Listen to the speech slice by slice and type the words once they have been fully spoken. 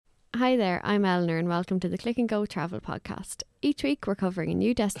Hi there, I'm Eleanor and welcome to the Click and Go Travel Podcast. Each week we're covering a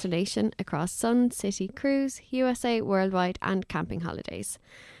new destination across Sun, City, Cruise, USA, Worldwide and camping holidays.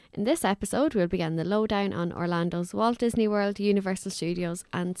 In this episode we'll begin the lowdown on Orlando's Walt Disney World, Universal Studios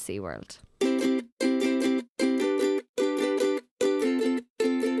and SeaWorld.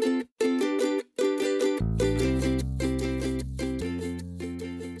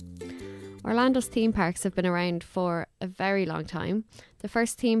 Orlando's theme parks have been around for a very long time. The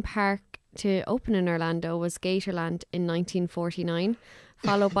first theme park to open in Orlando was Gatorland in 1949,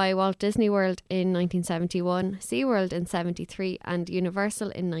 followed by Walt Disney World in 1971, SeaWorld in 73 and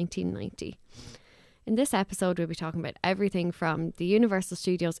Universal in 1990. In this episode we'll be talking about everything from the Universal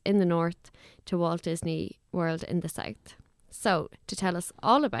Studios in the north to Walt Disney World in the south. So, to tell us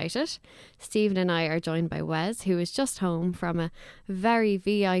all about it, Stephen and I are joined by Wes, who is just home from a very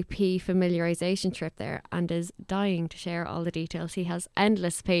VIP familiarisation trip there and is dying to share all the details. He has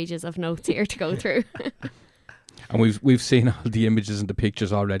endless pages of notes here to go through. And we've seen all the images and the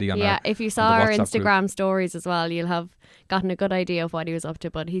pictures already on if you saw our Instagram group. Stories as well, you'll have gotten a good idea of what he was up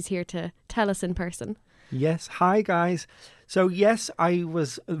to, but he's here to tell us in person. Yes, hi guys. So yes, I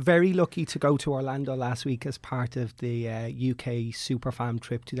was very lucky to go to Orlando last week as part of the UK Superfam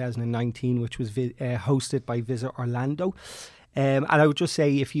Trip 2019, which was hosted by Visit Orlando. And I would just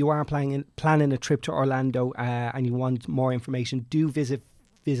say, if you are planning a trip to Orlando and you want more information, do visit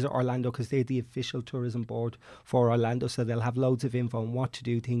Orlando, because they're the official tourism board for Orlando. So they'll have loads of info on what to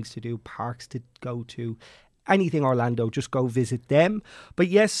do, things to do, parks to go to. Anything Orlando, just go visit them. But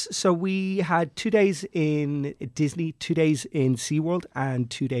yes, so we had 2 days in Disney, 2 days in SeaWorld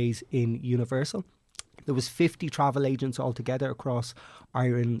and 2 days in Universal. There was 50 travel agents altogether across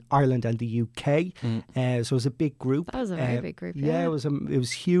Ireland and the UK. So it was a big group. That was a very big group. Yeah, it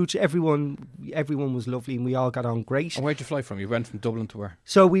was huge. Everyone was lovely and we all got on great. And where'd you fly from? You went from Dublin to where?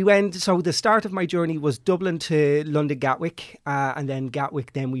 So the start of my journey was Dublin to London Gatwick, and then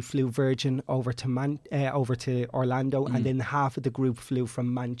Gatwick, then we flew Virgin over to Orlando, and then half of the group flew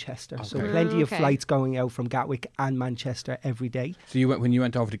from Manchester. Okay. So plenty of flights going out from Gatwick and Manchester every day. So when you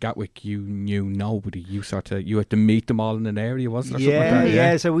went over to Gatwick, you knew nobody. You had to meet them all in an area, wasn't there? Yeah.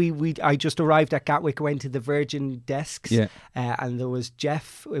 So I just arrived at Gatwick, went to the Virgin desks, and there was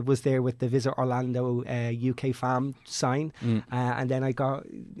Jeff. It was there with the Visit Orlando UK Fam sign, and then I got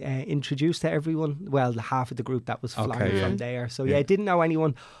introduced to everyone. Well, half of the group that was flying from there. So I didn't know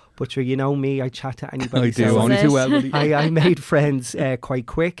anyone. But sure, you know me, I chat to anybody. I do, only too well. I made friends quite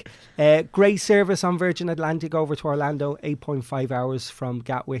quick. Great service on Virgin Atlantic over to Orlando, 8.5 hours from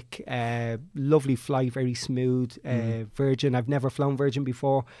Gatwick. Lovely flight, very smooth. Virgin, I've never flown Virgin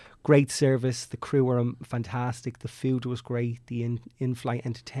before. Great service. The crew were fantastic. The food was great. The in-flight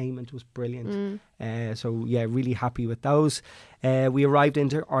entertainment was brilliant. So yeah, really happy with those. We arrived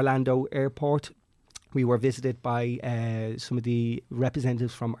into Orlando Airport. We were visited by some of the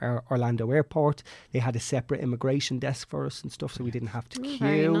representatives from Orlando Airport. They had a separate immigration desk for us and stuff, so we didn't have to queue.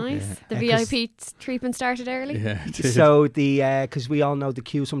 Very nice. The VIP treatment started early. Yeah, so because we all know the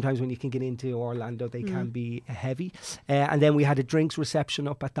queue sometimes when you can get into Orlando, they can be heavy. And then we had a drinks reception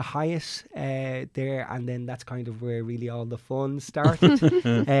up at the Hyatt there, and then that's kind of where really all the fun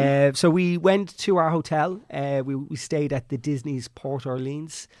started. So we went to our hotel. We stayed at the Disney's Port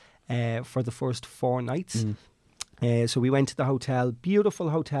Orleans for the first 4 nights. So we went to the hotel, beautiful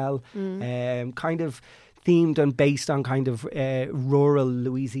hotel, kind of themed and based on kind of rural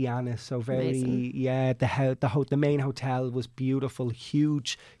Louisiana. So very, the main hotel was beautiful,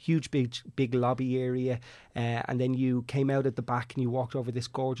 huge big lobby area. And then you came out at the back and you walked over this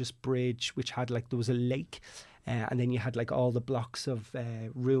gorgeous bridge, which had there was a lake. And then you had all the blocks of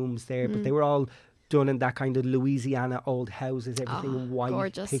rooms there, but they were all done in that kind of Louisiana old houses, everything white,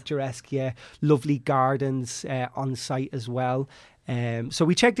 gorgeous, picturesque, lovely gardens on site as well. So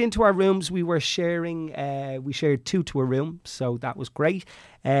we checked into our rooms. We were we shared 2 to a room, so that was great.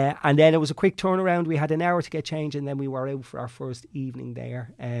 And then it was a quick turnaround. We had an hour to get changed, and then we were out for our first evening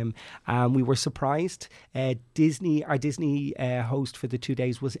there. And we were surprised. Our Disney host for the 2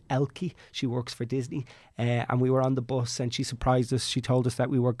 days was Elke. She works for Disney. And we were on the bus, and she surprised us. She told us that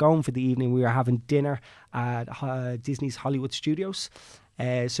we were going for the evening. We were having dinner at Disney's Hollywood Studios.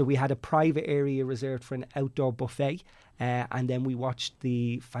 So we had a private area reserved for an outdoor buffet. And then we watched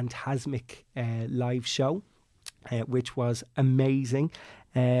the Fantasmic live show, which was amazing.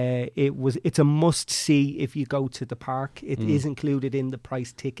 It's a must see if you go to the park. It is included in the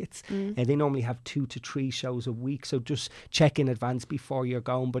price tickets. They normally have 2 to 3 shows a week, so just check in advance before you're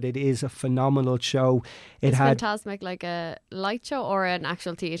going. But it is a phenomenal show. Is Fantasmic like a light show or an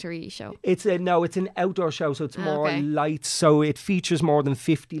actual theatre-y show? It's an outdoor show, so it's more lights. So it features more than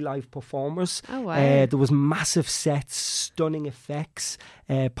 50 live performers. Oh wow! There was massive sets, stunning effects,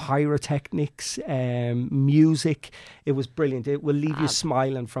 pyrotechnics, music. It was brilliant. It will leave you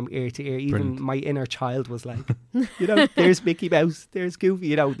smiling from ear to ear. Even my inner child was like, there's Mickey Mouse, there's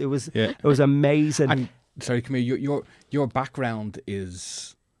Goofy. It was amazing. And sorry, Camille, your background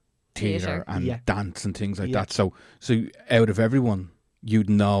is theatre and dance and things like that. So out of everyone, you'd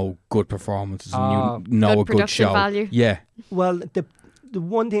know good performances and you know good a good show. Value. Yeah. Well, the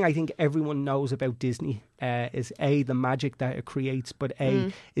one thing I think everyone knows about Disney is A, the magic that it creates, but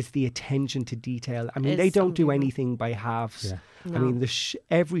is the attention to detail. I mean, they don't do anything by halves. Yeah. No. I mean,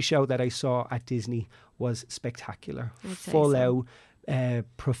 every show that I saw at Disney was spectacular, full out.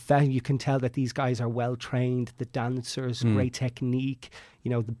 You can tell that these guys are well trained. The dancers, great technique.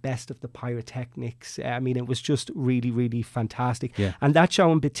 The best of the pyrotechnics. I mean, it was just really, really fantastic. Yeah. And that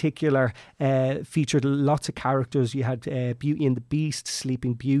show in particular featured lots of characters. You had Beauty and the Beast,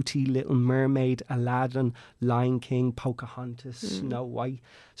 Sleeping Beauty, Little Mermaid, Aladdin, Lion King, Pocahontas, Snow White.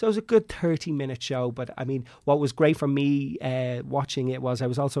 So it was a good 30-minute show. But I mean, what was great for me watching it was I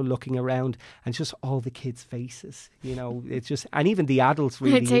was also looking around and just all the kids' faces. It's just, and even the adults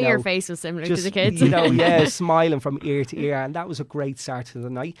really. I'd say your face was similar to the kids. Smiling from ear to ear, and that was a great start to the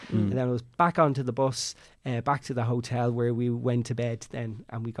night. And then I was back onto the bus, back to the hotel where we went to bed then,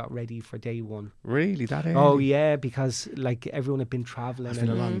 and we got ready for day one. Really, that early? Oh yeah, because like everyone had been travelling. It's been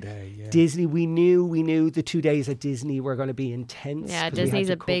a long day. Yeah. Disney, we knew the 2 days at Disney were going to be intense. Yeah, Disney's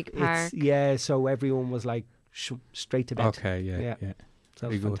a big park. So everyone was like straight to bed. Okay, yeah. So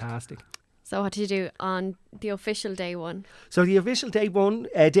it was fantastic. So what did you do on the official day one? So the official day one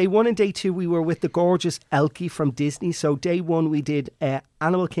and day two, we were with the gorgeous Elkie from Disney. So day one, we did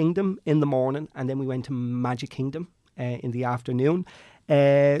Animal Kingdom in the morning, and then we went to Magic Kingdom in the afternoon.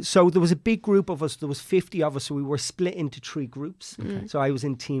 So there was a big group of us. There was 50 of us, so we were split into 3 groups. Okay. So I was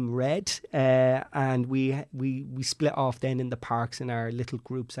in Team Red, and we split off then in the parks in our little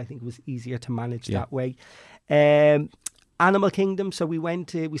groups. I think it was easier to manage that way. Animal Kingdom, so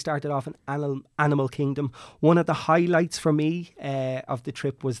we started off in Animal Kingdom. One of the highlights for me of the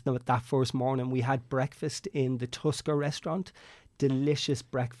trip was that first morning we had breakfast in the Tusker restaurant. Delicious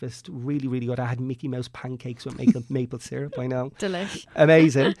breakfast, really, really good. I had Mickey Mouse pancakes with maple syrup, I know. Delish.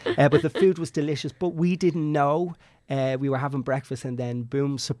 Amazing. But the food was delicious, but we didn't know we were having breakfast, and then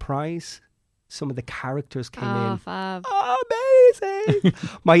boom, surprise, some of the characters came in. Fab. Amazing.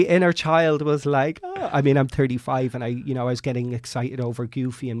 My inner child was like, I mean, I'm 35 and I was getting excited over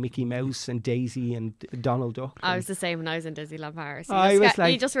Goofy and Mickey Mouse and Daisy and Donald Duck. I was the same when I was in Disneyland Paris.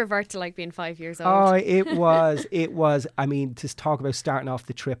 You just revert to like being 5 years old. Oh, it was. I mean, to talk about starting off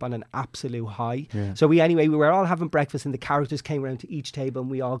the trip on an absolute high. Yeah. So we were all having breakfast and the characters came around to each table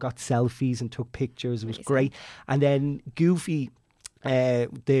and we all got selfies and took pictures. It was great. And then Goofy,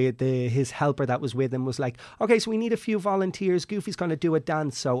 his helper that was with him was like, okay, so we need a few volunteers. Goofy's going to do a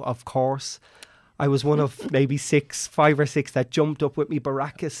dance. So of course I was one of maybe 5 or 6 that jumped up with me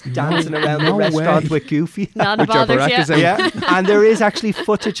baracus dancing around the restaurant with Goofy. Not bothered yet. Yeah. And there is actually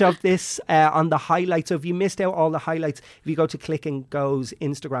footage of this on the highlights. So if you missed out all the highlights, if you go to Click and Go's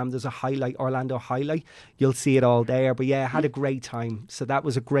Instagram, there's a Orlando highlight. You'll see it all there. But yeah, I had a great time. So that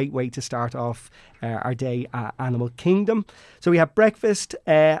was a great way to start off our day at Animal Kingdom. So we had breakfast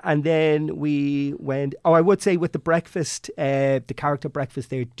and then we went, I would say with the breakfast, the character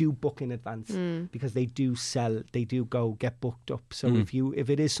breakfast there, do book in advance because they do go get booked up. So if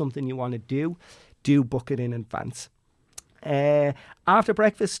it is something you want to do book it in advance. After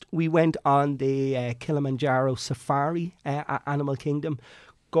breakfast, we went on the Kilimanjaro safari at Animal Kingdom.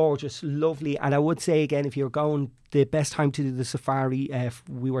 Gorgeous, lovely. And I would say again, if you're going, the best time to do the safari,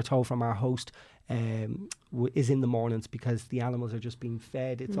 we were told from our host, is in the mornings because the animals are just being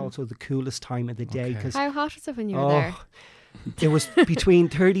fed. It's also the coolest time of the day. Okay. How hot was it when you were there? It was between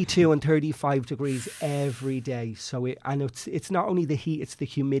 32 and 35 degrees every day. So it's not only the heat, it's the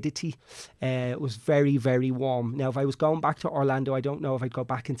humidity. It was very, very warm. Now, if I was going back to Orlando, I don't know if I'd go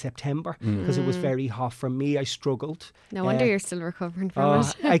back in September because it was very hot. For me, I struggled. No wonder you're still recovering from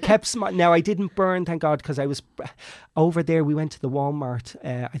it. I kept Now, I didn't burn, thank God, because I was over there. We went to the Walmart.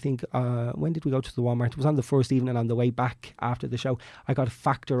 I think, when did we go to the Walmart? It was on the first evening on the way back after the show. I got a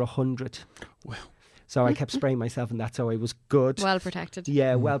factor 100. Wow. So I kept spraying myself in that, so I was good. Well protected.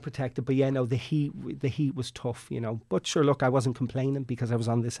 Yeah, well protected. But yeah, no, the heat was tough, you know. But sure, look, I wasn't complaining because I was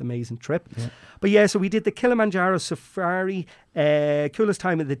on this amazing trip. Yeah. But yeah, so we did the Kilimanjaro Safari, coolest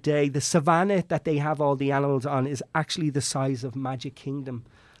time of the day. The savannah that they have all the animals on is actually the size of Magic Kingdom.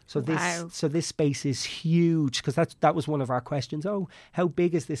 So this space is huge, because that was one of our questions. Oh, how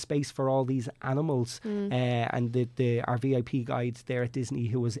big is this space for all these animals? And our VIP guides there at Disney,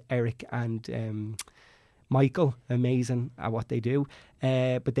 who was Eric and Michael, amazing at what they do.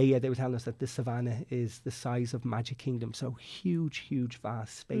 But they were telling us that the savannah is the size of Magic Kingdom. So huge,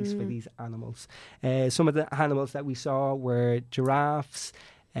 vast space for these animals. Some of the animals that we saw were giraffes,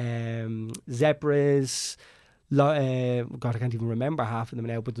 zebras. God, I can't even remember half of them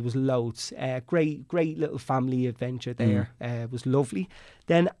now, but there was loads. Great little family adventure there. It was lovely.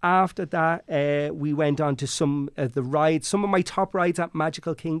 Then after that, we went on to some of the rides. Some of my top rides at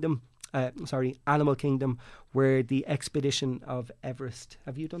Animal Kingdom were the Expedition of Everest.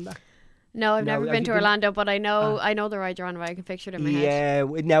 Have you done that? No, I've never been to Orlando, but I know the ride you're on. I can picture it in my head.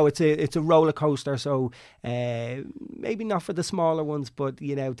 Yeah, no, it's a roller coaster, so maybe not for the smaller ones, but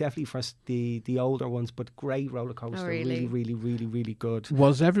you know, definitely for the older ones. But great roller coaster, really good.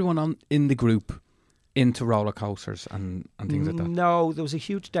 Was everyone in the group into roller coasters and things like that? No, there was a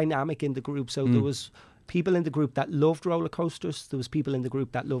huge dynamic in the group. So there was people in the group that loved roller coasters. There was people in the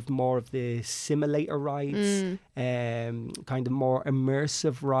group that loved more of the simulator rides, kind of more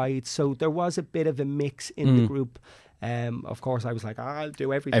immersive rides. So there was a bit of a mix in the group. Of course, I was like, I'll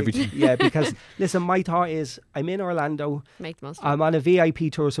do everything. Yeah, because listen, my thought is, I'm in Orlando. Make the most of it. I'm on a VIP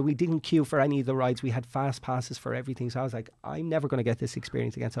tour, so we didn't queue for any of the rides. We had fast passes for everything. So I was like, I'm never going to get this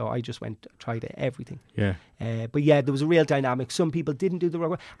experience again. So I just tried everything. Yeah. But yeah, there was a real dynamic. Some people didn't do the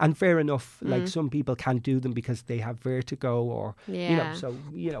roller, and fair enough. Like some people can't do them because they have vertigo, or you know. So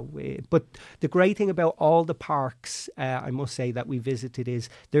you know, but the great thing about all the parks, I must say, that we visited is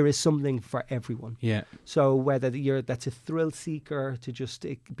there is something for everyone. Yeah. So whether that's a thrill seeker to just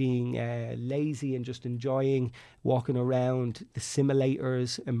being lazy and just enjoying walking around, the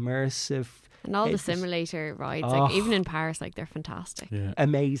simulators, immersive. And all the simulator rides, like even in Paris, like they're fantastic. Yeah.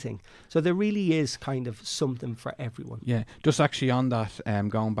 Amazing. So there really is kind of something for everyone. Yeah. Just actually on that,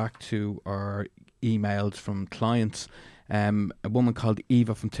 going back to our emails from clients, a woman called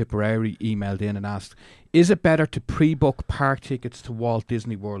Eva from Tipperary emailed in and asked, is it better to pre-book park tickets to Walt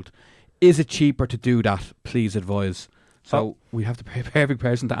Disney World? Is it cheaper to do that? Please advise. So we have the perfect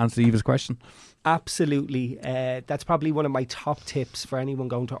person to answer Eva's question. Absolutely. That's probably one of my top tips for anyone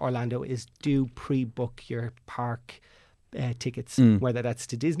going to Orlando is do pre-book your park tickets, whether that's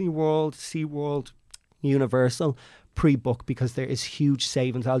to Disney World, SeaWorld, Universal. Pre-book, because there is huge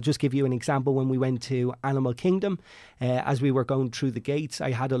savings. I'll just give you an example. When we went to Animal Kingdom, as we were going through the gates,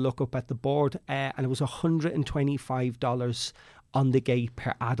 I had a look up at the board and it was $125 on the gate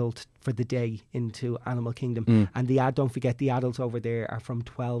per adult for the day into Animal Kingdom. And don't forget, the adults over there are from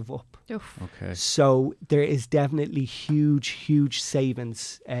 12 up. Oof. Okay. So there is definitely huge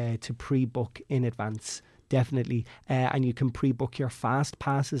savings to pre-book in advance. Definitely. And you can pre-book your fast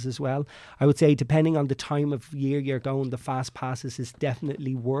passes as well. I would say, depending on the time of year you're going, the fast passes is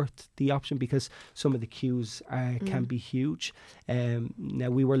definitely worth the option, because some of the queues can be huge. Now,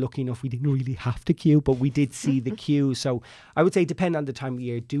 we were lucky enough, we didn't really have to queue, but we did see the queue. So I would say, depending on the time of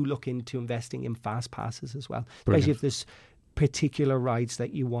year, do look into investing in fast passes as well. Brilliant. Especially if there's particular rides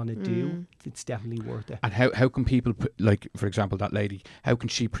that you want to do, it's definitely worth it. And how can people, like, for example, that lady, how can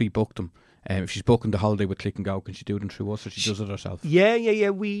she pre-book them? If she's booking the holiday with Click and Go, can she do them through us, or she does it herself? Yeah.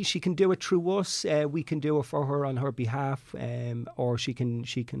 She can do it through us. We can do it for her on her behalf, or she can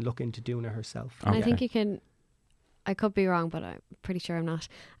look into doing it herself. And I think you can. I could be wrong, but I'm pretty sure I'm not.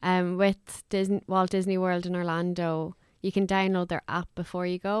 With Walt Disney World in Orlando, you can download their app before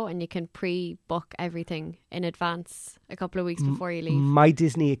you go, and you can pre-book everything in advance a couple of weeks before you leave. My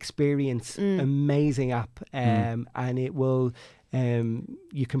Disney Experience, amazing app, and it will.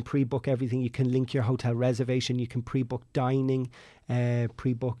 You can pre-book everything. You can link your hotel reservation. You can pre-book dining.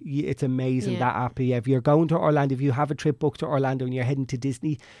 Pre-book. It's amazing, that app. Yeah, if you're going to Orlando, if you have a trip booked to Orlando and you're heading to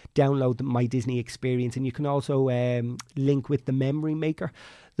Disney, download the My Disney Experience, and you can also link with the Memory Maker.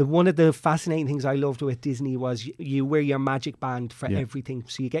 One of the fascinating things I loved with Disney was you wear your magic band for everything.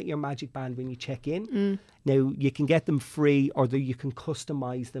 So you get your magic band when you check in. Now, you can get them free, or you can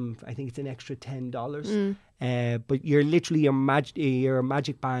customize them. I think it's an extra $10. But you're literally your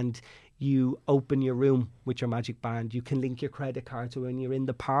magic band. You open your room with your magic band. You can link your credit card, so when you're in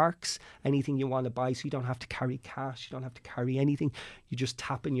the parks, anything you want to buy, so you don't have to carry cash, you don't have to carry anything. You just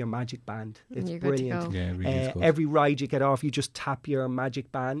tap in your magic band. It's brilliant. Yeah, really is good. Every ride you get off, you just tap your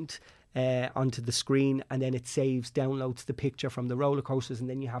magic band, onto the screen, and then it downloads the picture from the roller coasters, and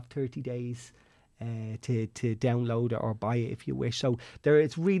then you have 30 days to download it or buy it if you wish. So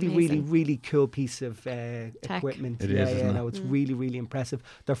it's really, Amazing. really cool piece of equipment. It is, isn't it? It's really, really impressive.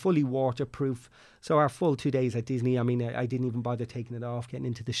 They're fully waterproof. So our full 2 days at Disney, I mean, I didn't even bother taking it off, getting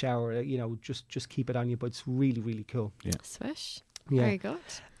into the shower, just keep it on you, but it's really, really cool. Yeah. Swish. Yeah. Very good.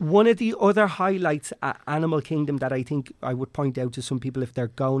 One of the other highlights at Animal Kingdom that I think I would point out to some people if they're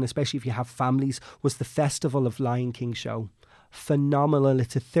going, especially if you have families, was the Festival of Lion King show. Phenomenal.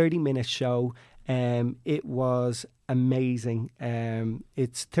 It's a 30-minute show. It was amazing.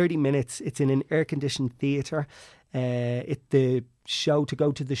 It's 30 minutes. It's in an air-conditioned theatre. To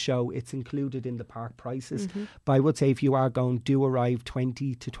go to the show, it's included in the park prices. But I would say if you are going, do arrive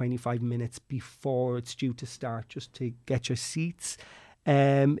 20 to 25 minutes before it's due to start, just to get your seats.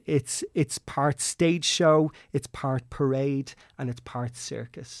 It's part stage show, it's part parade, and it's part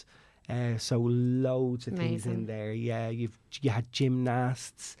circus. So loads of things in there. Yeah, you had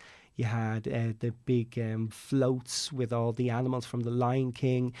gymnasts. You had the big floats with all the animals from the Lion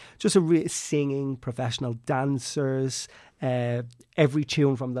King. Just singing, professional dancers. Every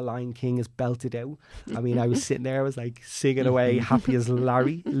tune from the Lion King is belted out. I mean, I was sitting there, I was like singing away, happy as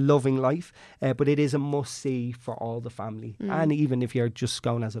Larry, loving life. But it is a must-see for all the family. And even if you're just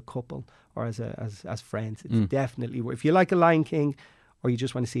going as a couple or as friends, it's definitely, if you like a Lion King or you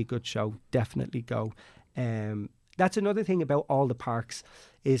just want to see a good show, definitely go. That's another thing about all the parks,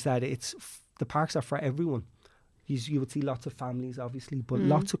 is that the parks are for everyone. You would see lots of families, obviously, but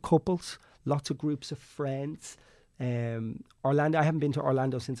lots of couples, lots of groups of friends. Orlando, I haven't been to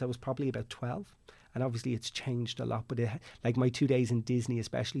Orlando since I was probably about 12, and obviously it's changed a lot. But like my 2 days in Disney,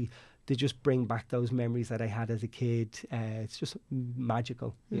 especially, they just bring back those memories that I had as a kid. It's just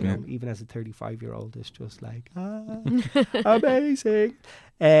magical, you know. Even as a 35-year-old, it's just like amazing.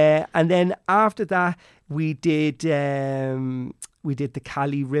 And then after that, we did the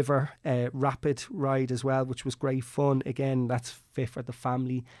Cali River Rapid ride as well, which was great fun. Again, that's fit for the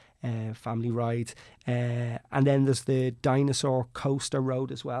family ride. And then there's the dinosaur coaster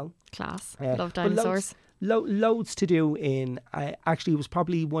road as well. Class. Love dinosaurs. Loads to do actually, it was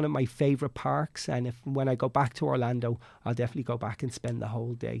probably one of my favourite parks, and when I go back to Orlando, I'll definitely go back and spend the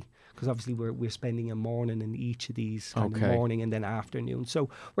whole day, because obviously we're spending a morning in each of these, kind of morning and then afternoon. So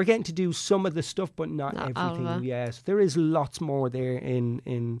we're getting to do some of the stuff, but not everything. Yes, there is lots more there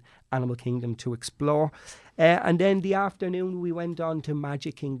in Animal Kingdom to explore. And then the afternoon, we went on to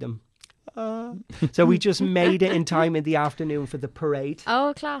Magic Kingdom. So we just made it in time in the afternoon for the parade.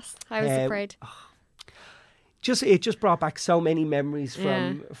 Oh, class. How was the parade? It just brought back so many memories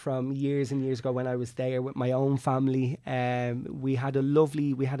from years and years ago when I was there with my own family. We had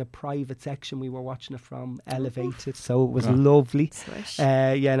a private section we were watching it from, elevated, so it was lovely.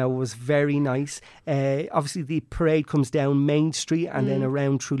 It was very nice. Obviously the parade comes down Main Street and then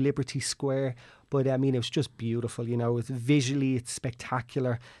around through Liberty Square. But I mean, it was just beautiful, you know. It's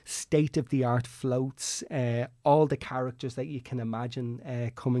spectacular, state-of-the-art floats, all the characters that you can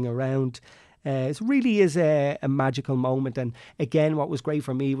imagine coming around. It really is a magical moment. And again, what was great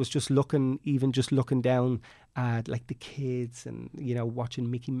for me was just looking down at like the kids, and you know,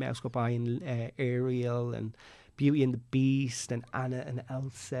 watching Mickey Mouse go by, and Ariel and Beauty and the Beast and Anna and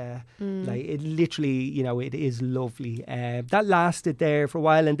Elsa. Like, it literally, you know, it is lovely. That lasted there for a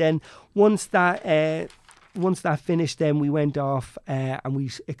while, and then once that finished, then we went off and we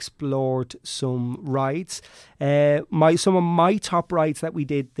explored some rides. Some of my top rides that we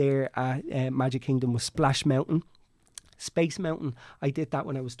did there at Magic Kingdom was Splash Mountain. Space Mountain, I did that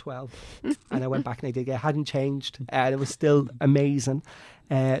when I was 12 and I went back and I did it. It hadn't changed, and it was still amazing.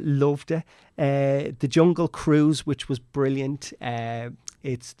 Loved it. The Jungle Cruise, which was brilliant.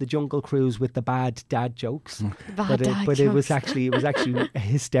 It's the Jungle Cruise with the bad dad jokes. It was actually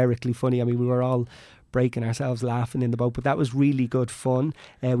hysterically funny. I mean, we were all breaking ourselves laughing in the boat, but that was really good fun.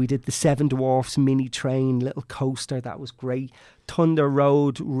 We did the Seven Dwarfs mini train, little coaster, that was great. Thunder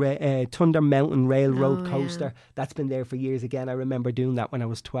Mountain Railroad coaster, that's been there for years. Again, I remember doing that when I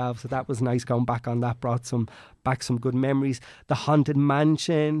was 12, so that was nice going back on that, brought back some good memories. The Haunted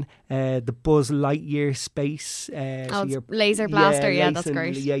Mansion, the Buzz Lightyear space, laser blaster, that's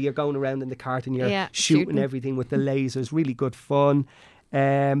great. Yeah, you're going around in the cart and you're shooting everything with the lasers, really good fun.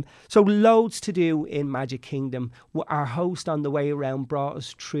 So loads to do in Magic Kingdom. Our host on the way around brought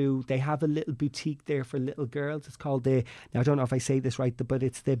us through. They have a little boutique there for little girls. It's called now I don't know if I say this right, but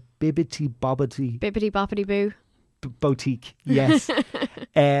it's the Bibbidi Bobbidi Boo Boutique. Yes.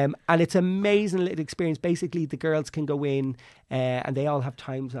 And it's an amazing little experience. Basically, the girls can go in and they all have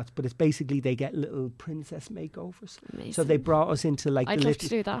time slots, but it's basically they get little princess makeovers. Amazing. So they brought us into like I'd the love little,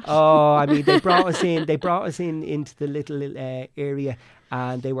 to do that. Oh, I mean, they brought us in. They brought us in into the little area,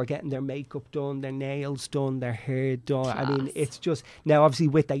 and they were getting their makeup done, their nails done, their hair done. I mean, Class. it's just now. Obviously,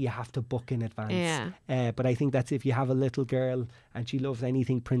 with that, you have to book in advance. Yeah. But I think that's if you have a little girl and she loves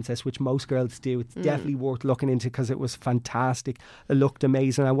anything princess, which most girls do. It's definitely worth looking into because it was fantastic. It looked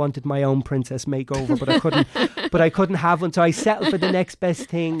amazing. I wanted my own princess makeover, but I couldn't. But I couldn't have one, so I settled for the next best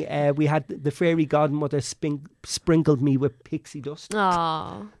thing. We had the fairy godmother sprinkled me with pixie dust.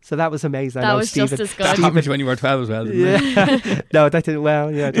 Oh, So that was amazing. I that know was Stephen, just as That good. happened to you when you were 12 as well, didn't it? Yeah. No, that didn't.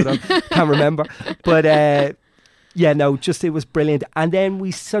 Well, yeah, I don't know. Can't remember. But yeah, no, just it was brilliant. And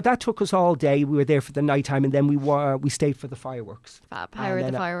then so that took us all day. We were there for the night time, and then we stayed for the fireworks. Fab. How are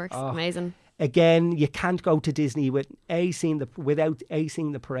the fireworks? Amazing. Again, you can't go to Disney without seeing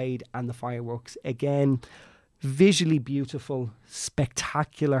the parade and the fireworks. Again, visually beautiful,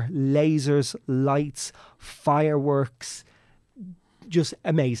 spectacular, lasers, lights, fireworks, just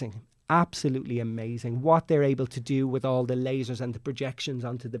amazing. Absolutely amazing. What they're able to do with all the lasers and the projections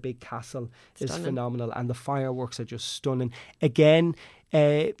onto the big castle is phenomenal, and the fireworks are just stunning. Again,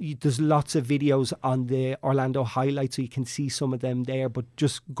 there's lots of videos on the Orlando highlights, so you can see some of them there, but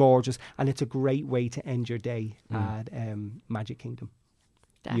just gorgeous, and it's a great way to end your day at Magic Kingdom.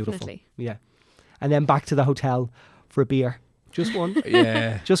 Definitely. Beautiful. Yeah. And then back to the hotel for a beer. Just one.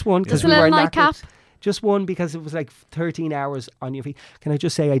 Yeah. Just one, because Just a we were little nightcap. knackered. Just one, because it was like 13 hours on your feet. Can I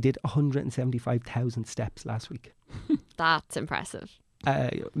just say I did 175,000 steps last week? That's impressive.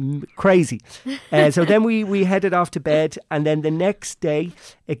 Crazy. So then we headed off to bed, and then the next day,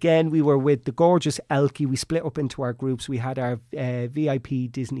 again, we were with the gorgeous Elkie. We split up into our groups. We had our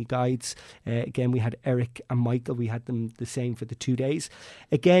VIP Disney guides. Again, we had Eric and Michael. We had them the same for the 2 days.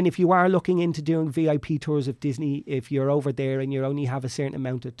 Again, if you are looking into doing VIP tours of Disney, if you're over there and you only have a certain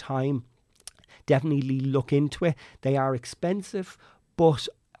amount of time, definitely look into it. They are expensive, but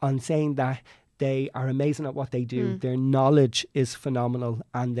on saying that, they are amazing at what they do. Their knowledge is phenomenal,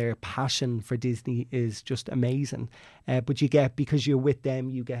 and their passion for Disney is just amazing. But because you're with them,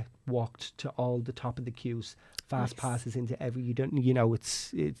 you get walked to all the top of the queues, fast passes into every.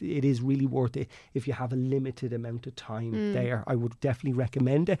 It is really worth it if you have a limited amount of time there. I would definitely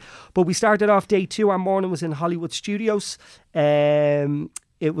recommend it. But we started off day 2. Our morning was in Hollywood Studios.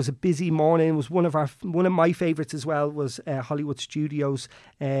 It was a busy morning. It was one of my favourites as well was Hollywood Studios.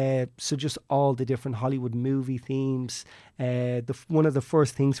 So just all the different Hollywood movie themes. One of the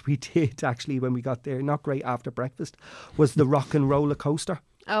first things we did actually when we got there, not great after breakfast, was the Rock and Roller Coaster.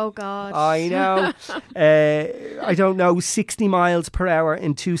 Oh, God. I know. I don't know, 60 miles per hour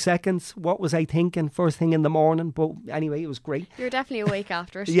in 2 seconds. What was I thinking first thing in the morning? But anyway, it was great. You were definitely awake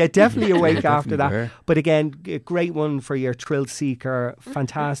after it. Yeah, definitely awake Yeah, after definitely that. were. But again, a great one for your thrill seeker.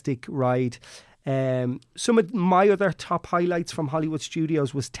 Fantastic ride. Some of my other top highlights from Hollywood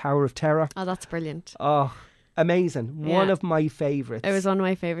Studios was Tower of Terror. Oh, that's brilliant. Oh, amazing. Yeah. One of my favourites. It was one of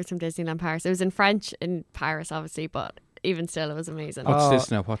my favourites from Disneyland Paris. It was in French in Paris, obviously, but even still, it was amazing. What's Oh.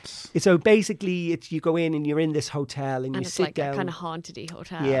 this now? So basically, you go in and you're in this hotel and you it's sit like down. a kind of haunted-y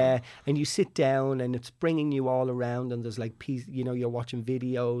hotel. Yeah, and you sit down and it's bringing you all around, and there's like you're watching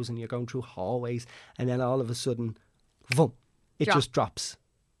videos and you're going through hallways, and then all of a sudden, boom, it Drop. just drops.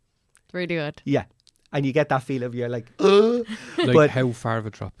 It's really good. Yeah, and you get that feel of you're like, Like But- how far of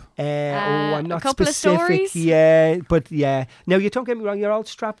a drop? I'm not a couple specific. of stories. Yeah, but yeah. Now you don't get me wrong, you're all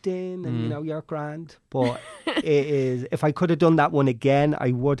strapped in and Mm. you're grand. But it is. If I could have done that one again,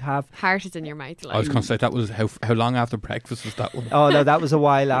 I would have. Heart is in your mouth. I was Like. going to say, that was how long after breakfast was that one? Oh no, that was a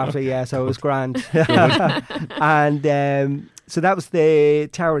while after. Yeah, so it was grand. And so that was the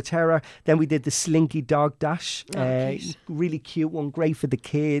Tower of Terror. Then we did the Slinky Dog Dash. Oh, cute. Really cute one, great for the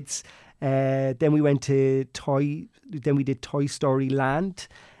kids. Then we went to Then we did Toy Story Land.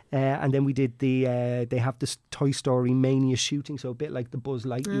 And then we did they have this Toy Story Mania shooting, so a bit like the Buzz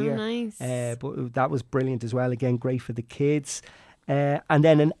Lightyear. Oh, nice. But that was brilliant as well. Again, great for the kids. And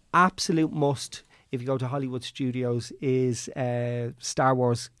then an absolute must, if you go to Hollywood Studios, is Star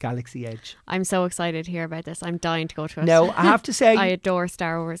Wars Galaxy Edge. I'm so excited to hear about this. I'm dying to go to it. Now, I have to say, I adore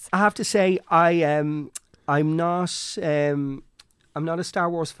Star Wars. I'm not a Star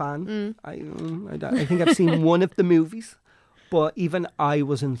Wars fan. I think I've seen one of the movies, but even I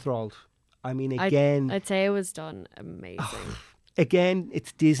was enthralled. I mean, again, I'd say it was done amazing. again,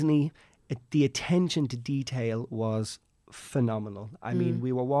 it's Disney. The attention to detail was phenomenal. I mean,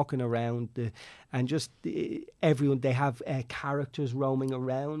 we were walking around and just everyone, they have characters roaming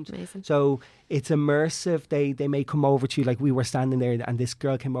around. Amazing. So it's immersive. They may come over to you, like we were standing there and this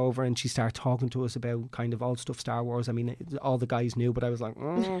girl came over and she started talking to us about kind of all stuff Star Wars. I mean, all the guys knew, but I was like,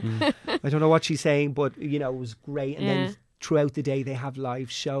 I don't know what she's saying, but you know, it was great. And then throughout the day they have live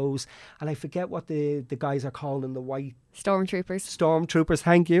shows, and I forget what the guys are called in the white. Stormtroopers,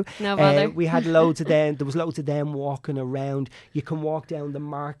 thank you. No bother. We had loads of them. There was loads of them walking around. You can walk down the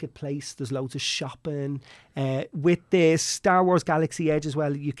marketplace. There's loads of shopping. With the Star Wars Galaxy Edge as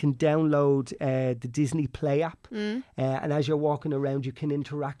well, you can download the Disney Play app. And as you're walking around, you can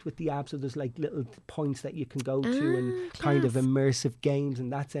interact with the app. So there's like little points that you can go to and kind of immersive games in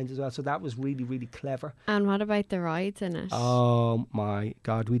that sense as well. So that was really, really clever. And what about the rides in it? Oh my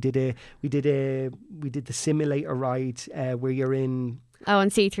God, we did the simulator ride where you're in. Oh,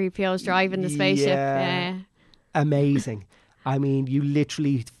 and C-3PO's driving the spaceship. Yeah. Amazing. I mean, you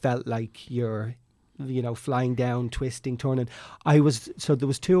literally felt like you're, you know, flying down, twisting, turning. There was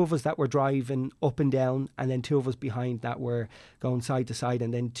two of us that were driving up and down, and then two of us behind that were going side to side,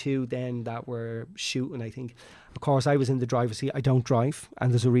 and then two then that were shooting, I think. Of course, I was in the driver's seat. I don't drive,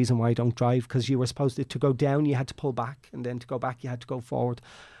 and there's a reason why I don't drive, because you were supposed to go down, you had to pull back, and then to go back, you had to go forward.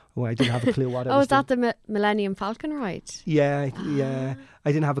 Oh, I didn't have a clue what I was doing. Is that the Millennium Falcon ride? Yeah. I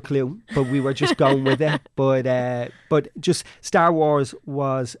didn't have a clue, but we were just going with it. But just Star Wars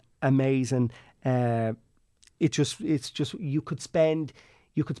was amazing. It's just you could spend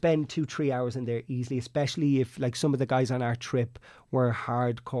 2-3 hours in there easily, especially if like some of the guys on our trip were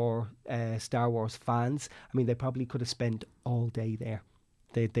hardcore Star Wars fans. I mean, they probably could have spent all day there.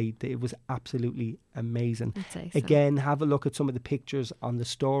 It was absolutely amazing. Again, have a look at some of the pictures on the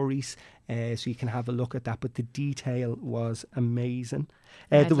stories, so you can have a look at that. But the detail was amazing.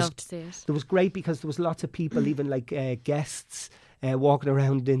 I'd love to see it. There was great because there was lots of people, even like guests, walking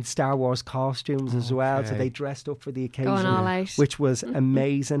around in Star Wars costumes as well. So they dressed up for the occasion, going all out, which was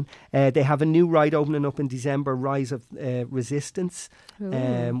amazing. They have a new ride opening up in December, Rise of Resistance,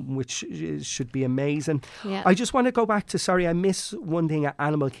 which should be amazing. Yeah. I just want to go back to, I miss one thing at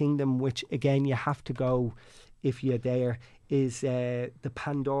Animal Kingdom, which again you have to go if you're there, is the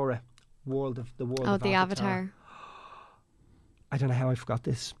Pandora world of the Avatar. I don't know how I forgot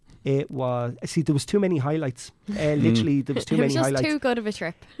this. It was, there was too many highlights. Literally, there was too many highlights. It was just too good of a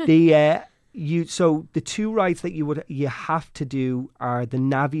trip. So the two rides that you have to do are the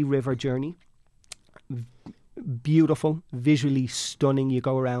Navi River Journey. Beautiful, visually stunning. You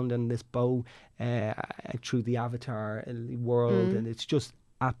go around in this bow through the Avatar world, and it's just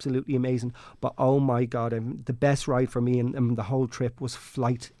absolutely amazing. But oh my God, the best ride for me and the whole trip was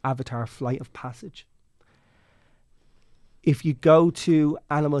Avatar Flight of Passage. If you go to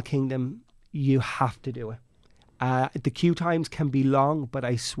Animal Kingdom, you have to do it. The queue times can be long, but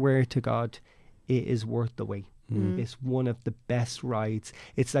I swear to God, it is worth the wait. It's one of the best rides.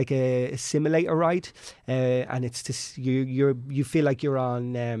 It's like a simulator ride, and it's just you feel like you're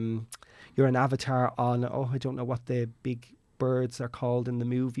an avatar on. I don't know what the big birds are called in the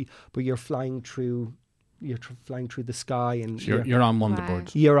movie, but you're flying through. Flying through the sky, and so you're on one of the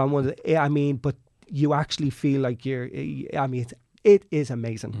birds. You're on one of the. I mean, but you actually feel like you're. I mean, it is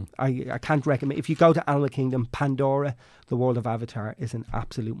amazing. I can't recommend. If you go to Animal Kingdom, Pandora, the world of Avatar, is an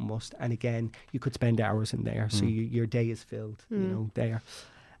absolute must. And again, you could spend hours in there, so your day is filled. You know, there.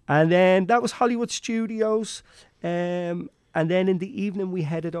 And then that was Hollywood Studios, and then in the evening we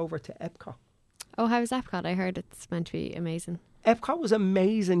headed over to Epcot. Oh, how was Epcot? I heard it's meant to be amazing. Epcot was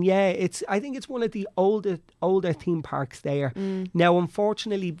amazing. Yeah, I think it's one of the older theme parks there. Now,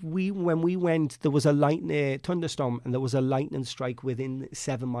 unfortunately, when we went, there was a thunderstorm, and there was a lightning strike within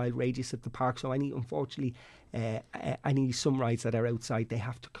 7-mile radius of the park. So unfortunately, some rides that are outside, they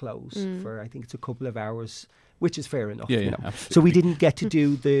have to close for, I think it's a couple of hours, which is fair enough. Yeah, so we didn't get to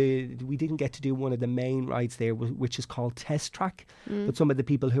do one of the main rides there, which is called Test Track. But some of the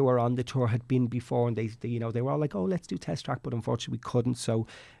people who were on the tour had been before, and they were all like, "Oh, let's do Test Track," but unfortunately we couldn't. So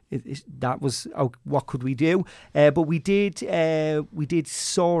that was what could we do? But we did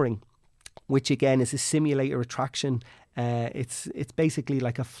Soaring, which again is a simulator attraction. It's basically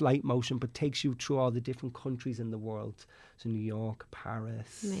like a flight motion, but takes you through all the different countries in the world. So New York,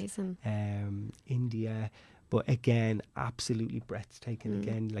 Paris, amazing, India. But again, absolutely breathtaking.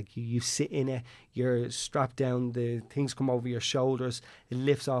 Again, like you sit in it, you're strapped down, the things come over your shoulders, it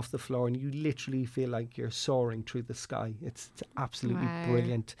lifts off the floor, and you literally feel like you're soaring through the sky. It's absolutely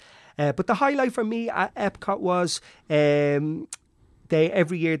brilliant. But the highlight for me at Epcot was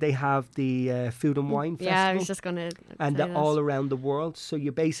every year they have the Food and Wine Festival. Yeah, I was just going to. And they're all around the world. So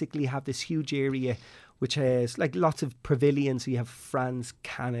you basically have this huge area which has like lots of pavilions. So you have France,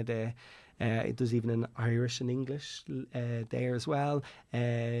 Canada. There's even an Irish and English there as well.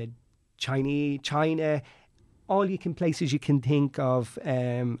 China. All you can places you can think of. I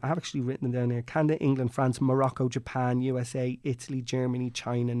have actually written them down here: Canada, England, France, Morocco, Japan, USA, Italy, Germany,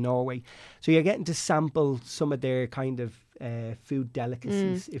 China, Norway. So you're getting to sample some of their kind of food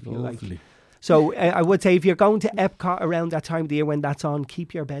delicacies, if you like. So I would say if you're going to Epcot around that time of the year when that's on,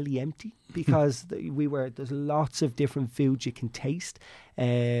 keep your belly empty, because there's lots of different foods you can taste.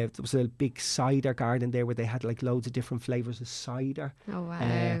 There was a big cider garden there where they had like loads of different flavours of cider. Oh wow!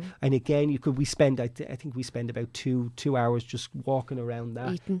 And again, I think we spend about two hours just walking around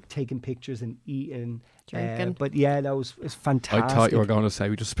that, taking pictures and eating. Drinking. But yeah, that was fantastic. I thought you were going to say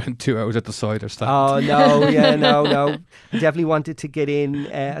we just spent 2 hours at the cider stand. Oh no, yeah, no. We definitely wanted to get in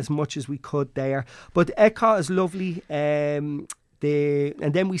as much as we could there. But Epcot is lovely. And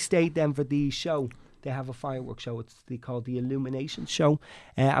then we stayed then for the show. They have a fireworks show. They called the Illumination Show,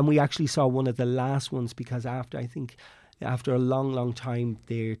 and we actually saw one of the last ones, because after a long time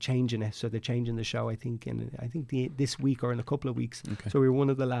they're changing it. So they're changing the show. I think this week or in a couple of weeks. Okay. So we were one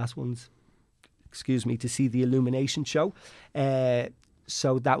of the last ones. To see the Illumination Show.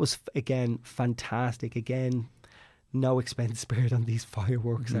 So that was, again, fantastic. Again, no expense spared on these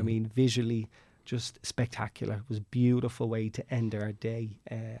fireworks. I mean, visually, just spectacular. It was a beautiful way to end our day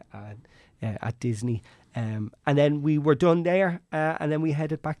at Disney. And then we were done there, and then we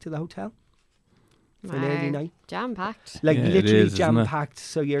headed back to the hotel for an early night. Jam-packed. Literally jam-packed.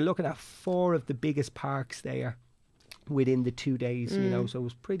 So you're looking at 4 of the biggest parks there within the 2 days, you know, so it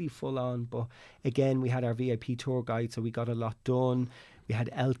was pretty full on. But again, we had our VIP tour guide, so we got a lot done. We had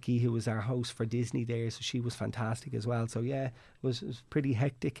Elke, who was our host for Disney there, so she was fantastic as well. So yeah, it was pretty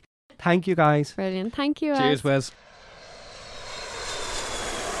hectic. Thank you, guys. Brilliant. Thank you, Wes. Cheers, Wes.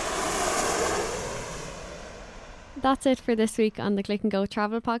 That's it for this week on the Click and Go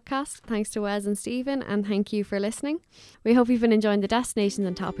Travel Podcast. Thanks to Wes and Stephen, and thank you for listening. We hope you've been enjoying the destinations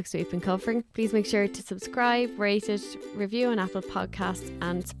and topics we've been covering. Please make sure to subscribe, rate it, review on Apple Podcasts,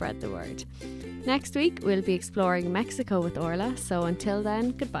 and spread the word. Next week, we'll be exploring Mexico with Orla, so until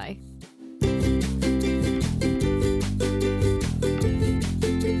then, goodbye.